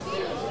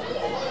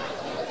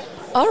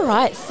All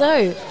right.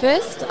 So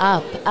first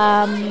up,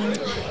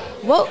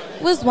 what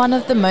was one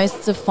of the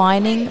most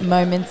defining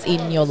moments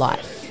in your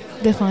life?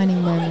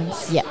 Defining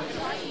moments. Yeah.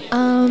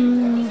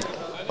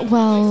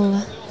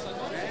 Well,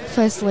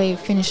 firstly,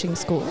 finishing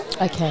school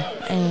Okay.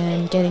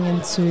 and getting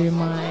into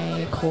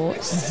my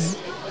course,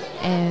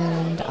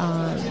 and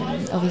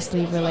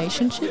obviously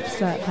relationships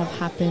that have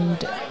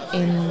happened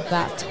in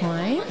that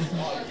time,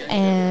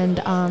 and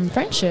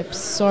friendships.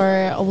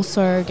 So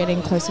also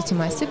getting closer to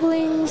my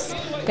siblings,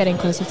 getting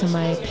closer to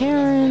my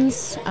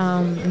parents,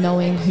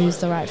 knowing who's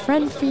the right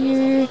friend for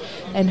you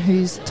and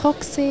who's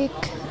toxic,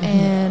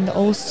 and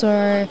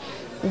also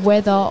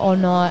whether or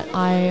not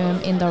I am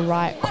in the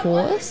right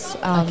course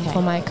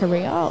for my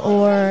career,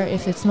 or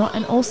if it's not.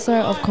 And also,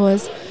 of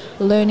course,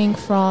 learning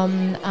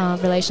from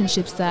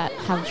relationships that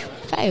have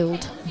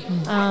failed.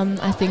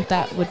 I think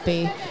that would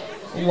be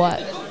what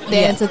the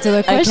answer to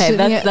the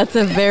question. Okay, that's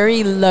a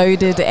very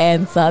loaded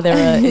answer.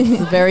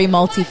 It's very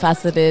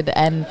multifaceted,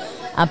 and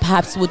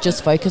perhaps we'll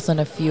just focus on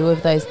a few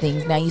of those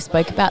things. Now, you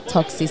spoke about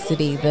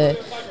toxicity, the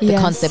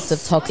concepts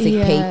of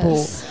toxic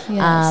people.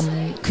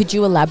 Yes. Could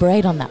you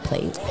elaborate on that,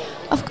 please?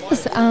 Of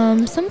course,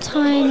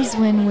 sometimes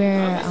when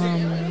we're,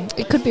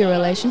 it could be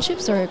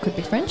relationships, or it could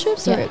be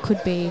friendships, or it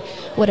could be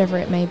whatever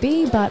it may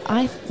be. But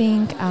I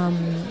think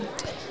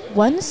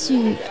once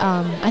you,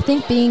 I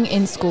think being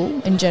in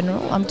school in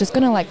general, I'm just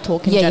going to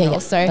talk in general.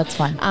 So that's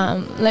fine.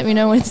 Let me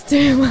know when it's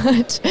too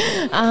much.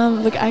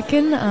 Look,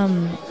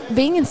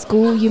 being in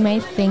school, you may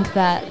think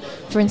that,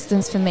 for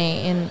instance, for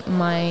me, in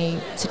my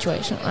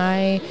situation,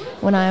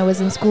 when I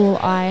was in school,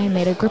 I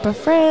made a group of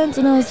friends,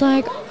 and I was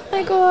like, oh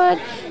my God,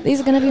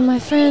 these are going to be my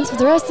friends for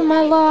the rest of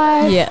my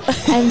life. Yeah.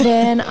 And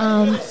then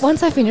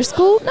once I finished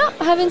school,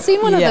 I haven't seen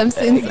one of them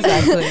since.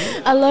 Exactly.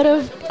 A lot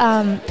of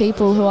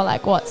people who are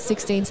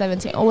 16,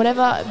 17 or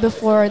whatever,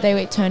 before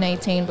they turn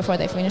 18, before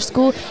they finish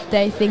school,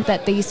 they think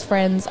that these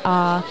friends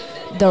are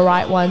the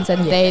right ones,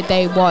 and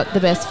they want the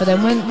best for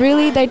them, when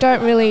really they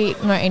don't really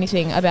know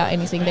anything about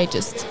anything. They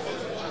just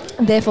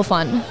there for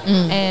fun.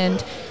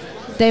 And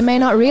they may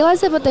not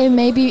realize it, but they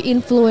may be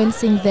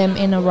influencing them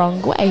in a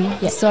wrong way.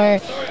 Yeah. So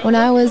when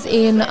I was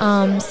in,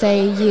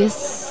 say, year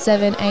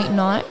 7, 8,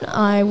 9,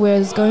 I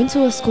was going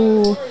to a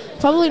school,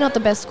 probably not the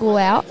best school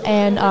out,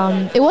 and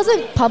it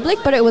wasn't public,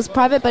 but it was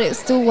private, but it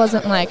still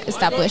wasn't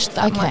established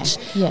that much.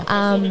 Yeah.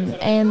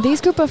 And these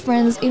group of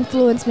friends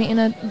influenced me in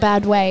a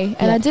bad way,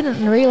 and I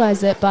didn't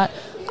realize it, but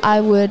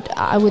I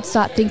would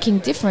start thinking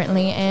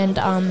differently, and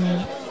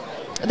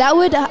I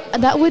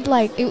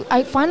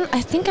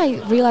think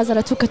I realized that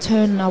I took a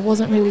turn and I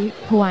wasn't really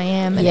who I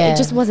am, and it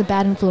just was a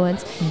bad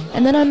influence.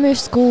 And then I moved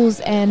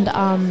schools, and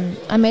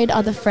I made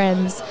other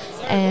friends,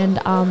 and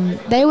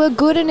they were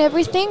good and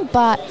everything,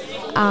 but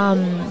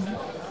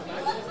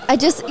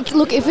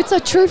if it's a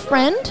true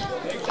friend,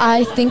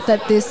 I think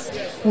that this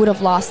would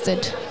have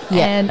lasted.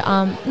 And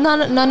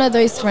none of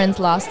those friends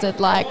lasted.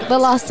 The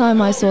last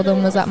time I saw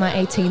them was at my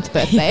 18th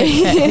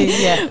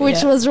birthday,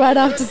 which was right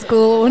after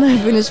school when I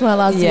finished my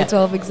last year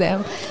 12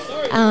 exam.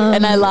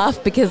 And I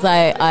laugh because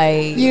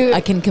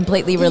I can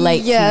completely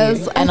relate to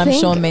you, and I'm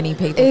sure many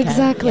people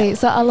exactly. can. Yeah.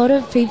 So a lot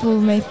of people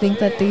may think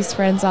that these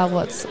friends are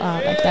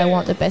they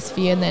want the best for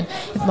you, and then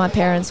if my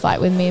parents fight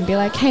with me and be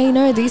like, hey,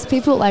 no, these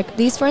people,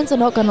 these friends are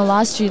not going to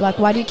last you,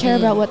 why do you care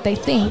about what they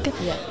think?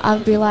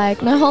 I'd be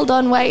like, no, hold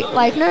on, wait,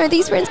 no,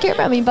 these friends care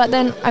about me. But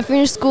then I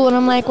finished school and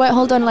I'm like, wait,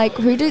 hold on,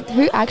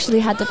 who actually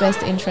had the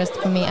best interest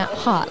for me at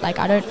heart?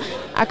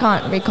 I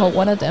can't recall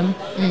one of them.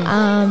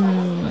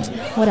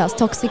 What else?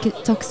 Toxicity.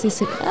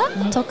 Toxicity.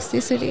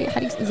 How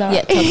do you, is that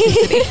right?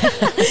 Toxicity.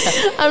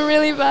 I'm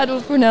really bad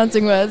with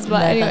pronouncing words,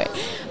 but anyway.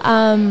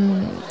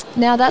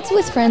 Now that's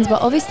with friends,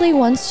 but obviously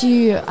once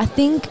you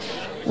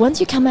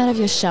come out of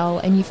your shell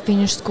and you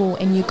finish school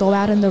and you go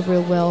out in the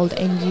real world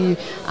and you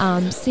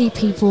see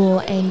people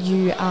and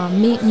you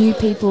meet new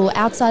people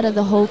outside of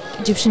the whole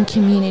Egyptian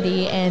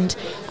community, and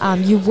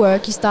you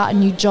start a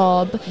new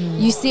job,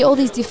 you see all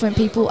these different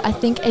people, I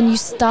think, and you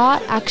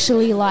start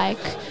actually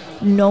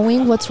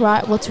knowing what's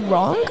right, what's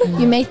wrong.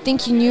 You may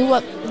think you knew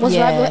what was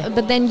right,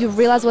 but then you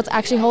realize what's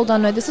actually, hold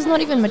on, no, this is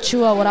not even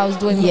mature what I was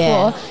doing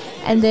before.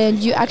 And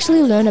then you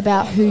actually learn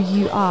about who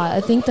you are. I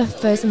think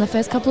in the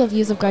first couple of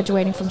years of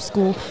graduating from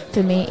school,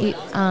 for me,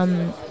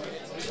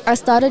 I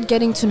started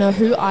getting to know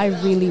who I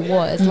really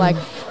was.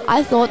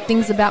 I thought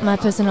things about my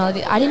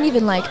personality. I didn't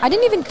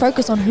even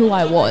focus on who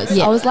I was.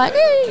 I was like,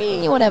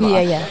 whatever.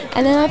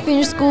 And then I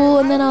finished school,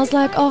 and then I was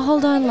like, oh,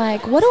 hold on,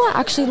 what do I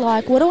actually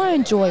like? What do I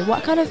enjoy?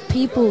 What kind of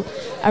people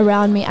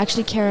around me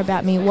actually care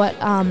about me? What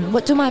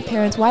do my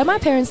parents, why do my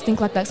parents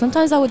think like that?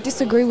 Sometimes I would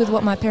disagree with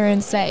what my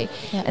parents say.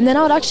 And then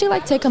I would actually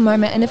take a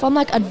moment, and if I'm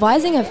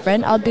advising a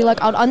friend, I'd be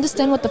I'd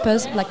understand what the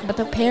person, what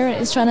the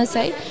parent is trying to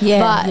say.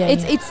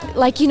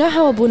 It's you know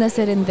how Abuna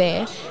said in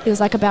there, it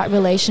was about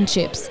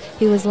relationships.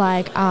 He was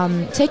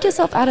take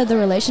yourself out of the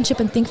relationship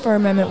and think for a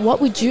moment,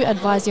 what would you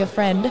advise your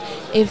friend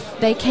if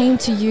they came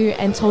to you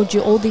and told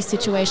you all these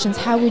situations?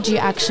 How would you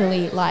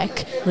actually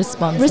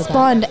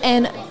respond?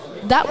 And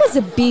that was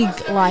a big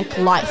like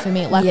light for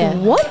me. Like,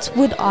 what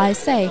would I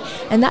say?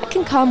 And that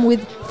can come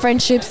with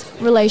friendships,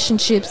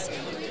 relationships,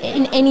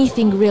 in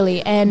anything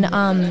really. And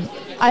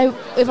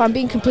if I'm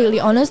being completely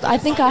honest, I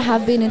think I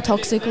have been in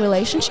toxic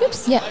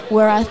relationships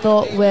where I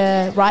thought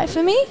were right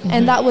for me.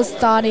 And that was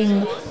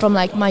starting from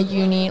like my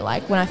uni,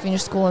 like when I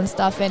finished school and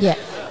stuff. And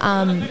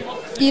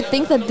you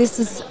think that this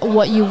is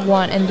what you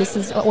want and this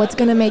is what's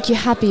going to make you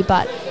happy.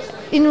 But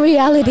in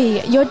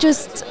reality, you're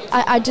just,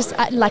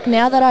 like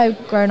now that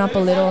I've grown up a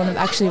little and I've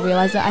actually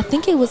realized that, I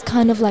think it was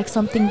kind of like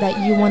something that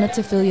you wanted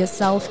to fill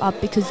yourself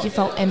up because you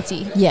felt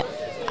empty. Yeah.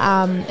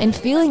 And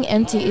feeling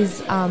empty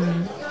is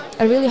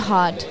a really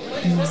hard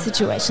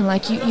situation.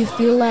 Like you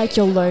feel like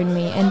you're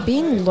lonely, and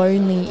being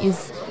lonely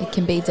it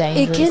can be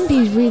dangerous. It can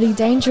be really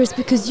dangerous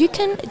because you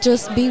can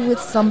just be with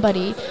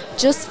somebody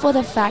just for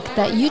the fact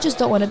that you just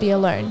don't want to be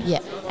alone.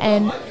 Yeah.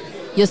 And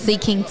you're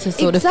seeking to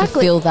sort of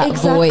fulfill that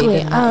void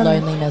and that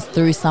loneliness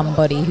through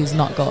somebody who's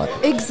not God.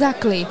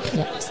 Exactly.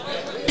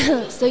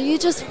 Yeah. So you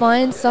just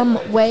find some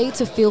way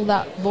to fill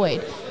that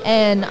void.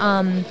 And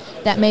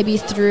that may be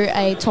through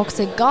a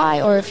toxic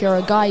guy, or if you're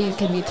a guy, you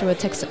can be through a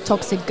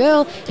toxic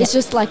girl. It's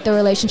just like the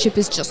relationship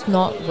is just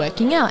not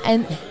working out.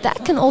 And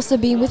that can also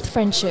be with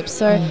friendships.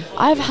 So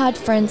I've had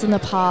friends in the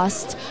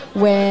past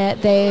where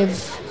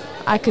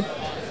I could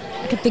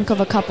think of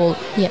a couple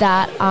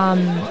that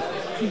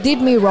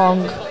did me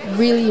wrong,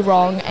 really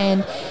wrong.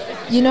 And,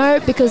 you know,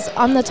 because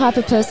I'm the type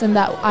of person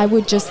that I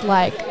would just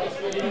like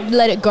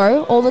let it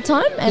go all the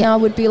time, and I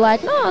would be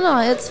like, no,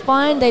 it's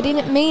fine, they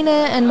didn't mean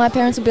it. And my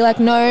parents would be like,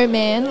 no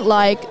man,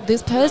 like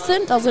this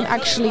person doesn't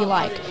actually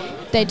like,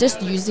 they're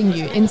just using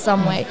you in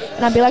some way.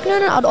 And I'd be like, no,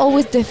 I'd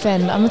always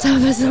defend. I'm the type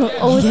of person who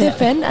always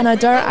defend, and I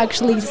don't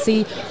actually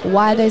see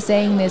why they're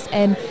saying this.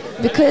 And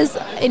because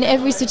in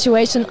every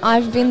situation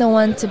I've been the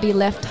one to be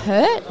left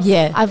hurt,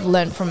 I've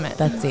learned from it.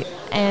 That's it.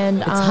 And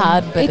it's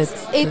hard, but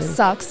it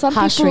sucks. Some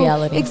harsh people,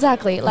 reality.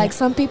 Exactly. Like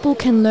some people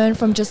can learn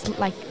from just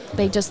like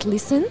they just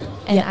listen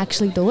and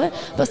actually do it,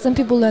 but some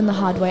people learn the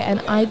hard way.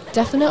 And I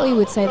definitely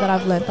would say that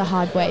I've learned the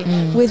hard way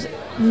with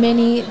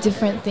many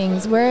different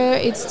things, where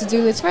it's to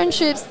do with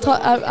friendships,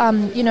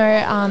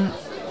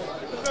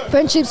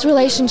 friendships,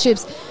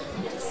 relationships,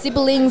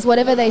 siblings,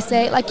 whatever they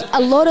say. Like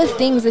a lot of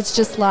things, it's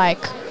just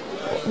like,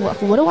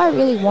 what do I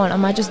really want?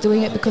 Am I just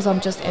doing it because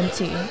I'm just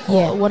empty?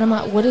 Or what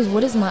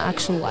is my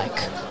actual like,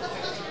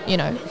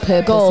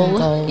 purpose goal? And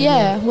goal?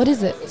 Yeah, what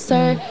is it?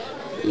 So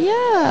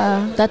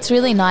that's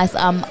really nice.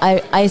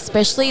 I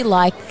especially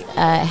like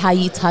how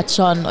you touch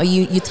on, or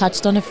you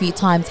touched on a few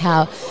times,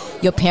 how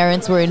your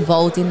parents were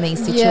involved in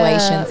these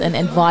situations and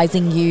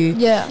advising you.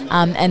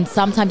 And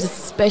sometimes,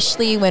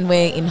 especially when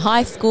we're in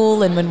high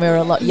school and when we're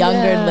a lot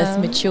younger and less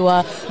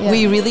mature,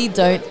 we really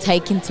don't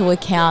take into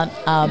account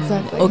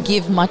or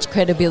give much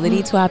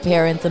credibility to our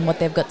parents and what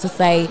they've got to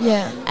say.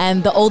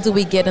 And the older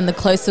we get and the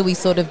closer we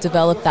sort of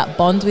develop that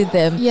bond with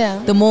them,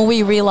 the more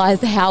we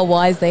realize how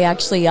wise they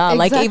actually are.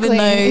 Like, even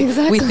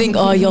though we think,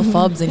 oh, you're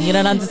fobs and you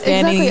don't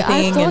understand anything,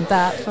 I thought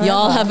that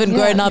y'all haven't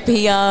grown up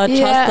here, trust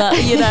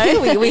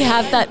that, we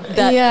have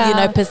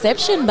that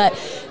perception, but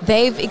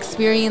they've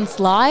experienced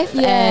life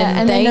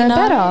and they know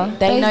better.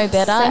 They know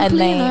better, and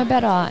they know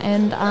better.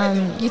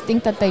 And you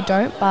think that they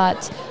don't,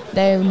 but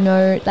they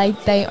know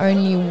they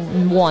only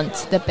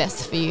want the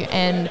best for you.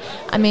 And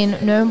I mean,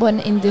 no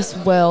one in this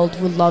world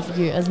will love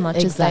you as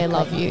much as they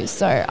love you.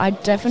 So I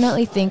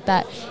definitely think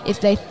that if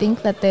they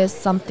think that there's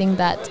something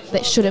that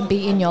shouldn't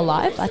be in your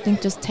life, I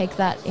think just take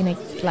that in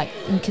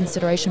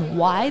consideration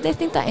why they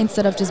think that,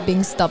 instead of just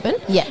being stubborn.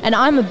 And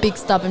I'm a big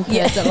stubborn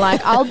person.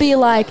 Like, I'll be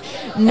like,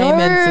 no.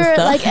 Amen,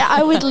 like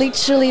I would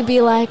literally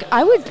be like,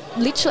 I'm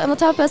the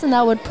type of person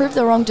that would prove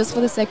them wrong just for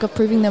the sake of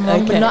proving them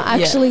wrong, but not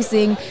actually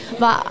seeing.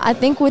 But I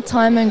think with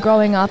time and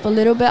growing up a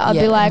little bit, I'd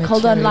be like,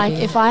 hold on, like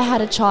if I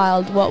had a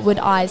child, what would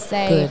I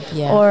say?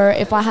 Or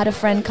if I had a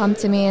friend come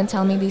to me and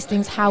tell me these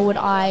things, how would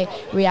I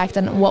react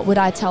and what would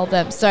I tell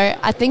them? So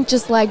I think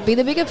just like be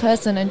the bigger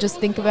person and just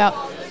think about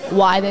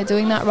why they're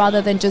doing that,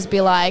 rather than just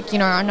be like,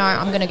 no,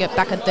 I'm going to get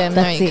back at them.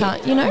 That's no, you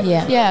can't,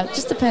 it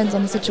just depends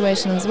on the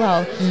situation as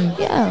well.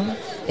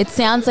 It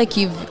sounds like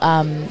you've,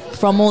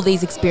 from all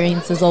these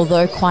experiences,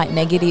 although quite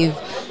negative,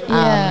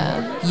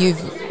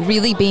 you've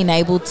really been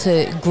able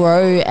to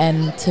grow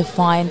and to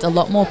find a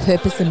lot more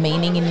purpose and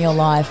meaning in your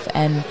life,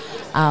 and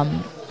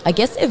I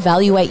guess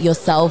evaluate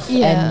yourself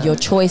and your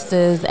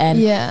choices,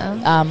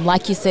 and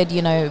like you said,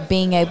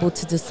 being able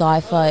to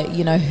decipher,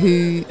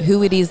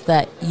 who it is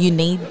that you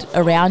need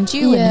around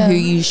you and who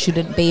you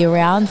shouldn't be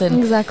around,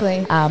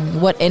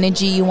 and what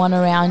energy you want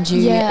around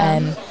you,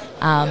 and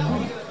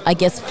I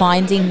guess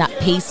finding that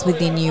peace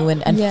within you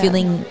and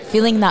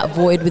filling that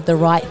void with the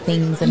right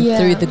things and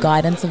through the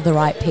guidance of the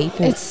right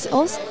people. It's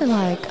also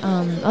like,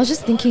 I was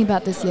just thinking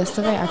about this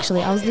yesterday,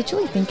 actually. I was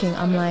literally thinking,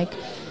 I'm like,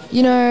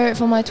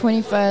 for my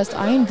 21st,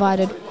 I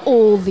invited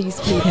all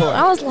these people.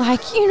 I was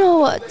like,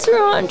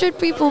 200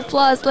 people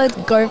plus, let's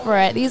go for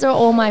it. These are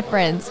all my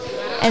friends.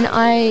 And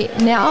I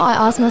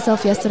asked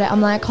myself yesterday,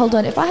 I'm like, hold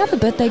on, if I have a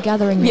birthday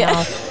gathering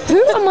now,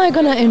 who am I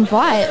going to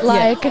invite?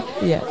 Like,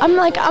 I'm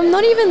like, I'm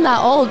not even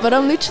that old, but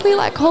I'm literally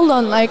like, hold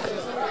on, like,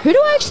 who do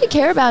I actually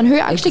care about and who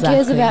actually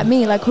cares about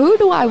me? Like, who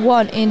do I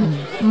want in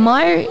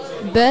my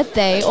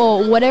birthday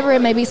or whatever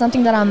it may be,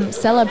 something that I'm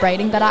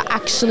celebrating, that I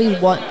actually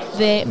want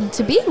them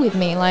to be with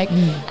me? Like,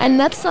 and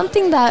that's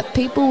something that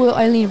people will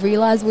only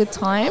realize with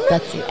time.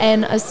 That's it.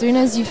 And as soon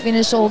as you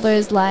finish all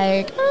those,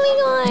 like, oh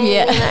my God,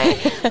 you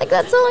know, like,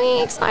 that's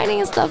so exciting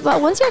and stuff.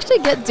 But once you actually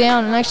get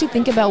down and actually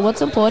think about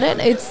what's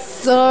important, it's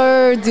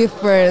so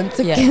different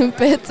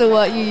compared to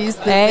what you used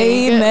to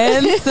think.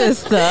 Amen,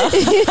 sister.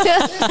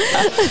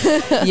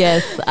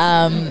 Yes.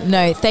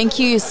 No, thank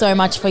you so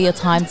much for your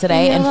time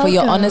today. You're and welcome. for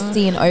your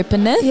honesty and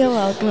openness. You're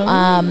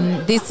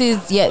welcome. This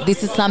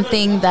is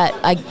something that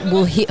I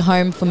will hit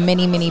home for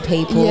many, many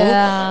people.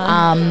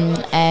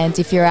 And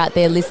if you're out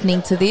there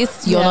listening to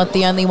this, you're not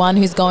the only one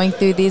who's going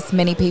through this.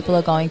 Many people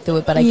are going through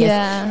it, but I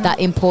guess that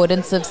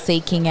importance of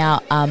seeking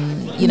out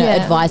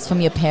advice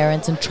from your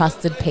parents and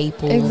trusted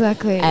people.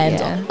 Exactly.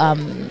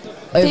 And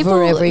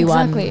over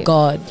everyone,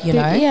 God, you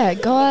know? Yeah,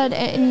 God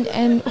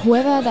and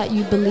whoever that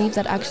you believe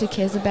that actually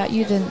cares about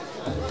you, then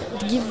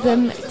give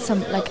them some,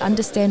 like,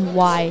 understand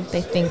why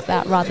they think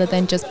that, rather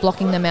than just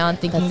blocking them out and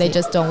thinking they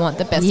just don't want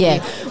the best for you,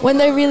 when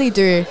they really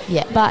do.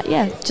 But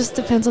just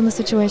depends on the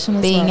situation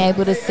as being well.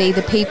 able to see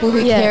the people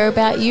who care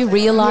about you,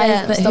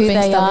 realize that who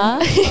they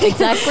are.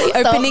 Exactly.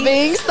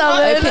 Being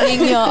stubborn.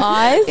 Opening your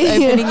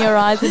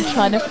eyes, and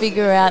trying to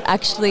figure out,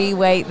 actually,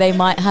 wait, they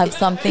might have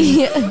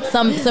something,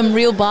 some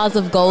real bars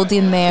of gold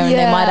in there, and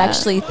they might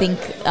actually think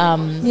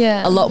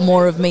a lot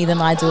more of me than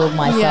I do of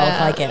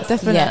myself, I guess.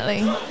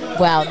 Definitely.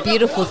 Wow,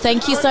 beautiful.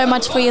 Thank you so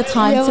much for your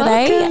time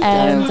today,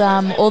 welcome.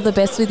 and all the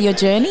best with your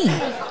journey.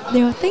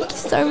 Thank you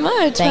so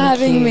much for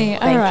having me.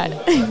 All right.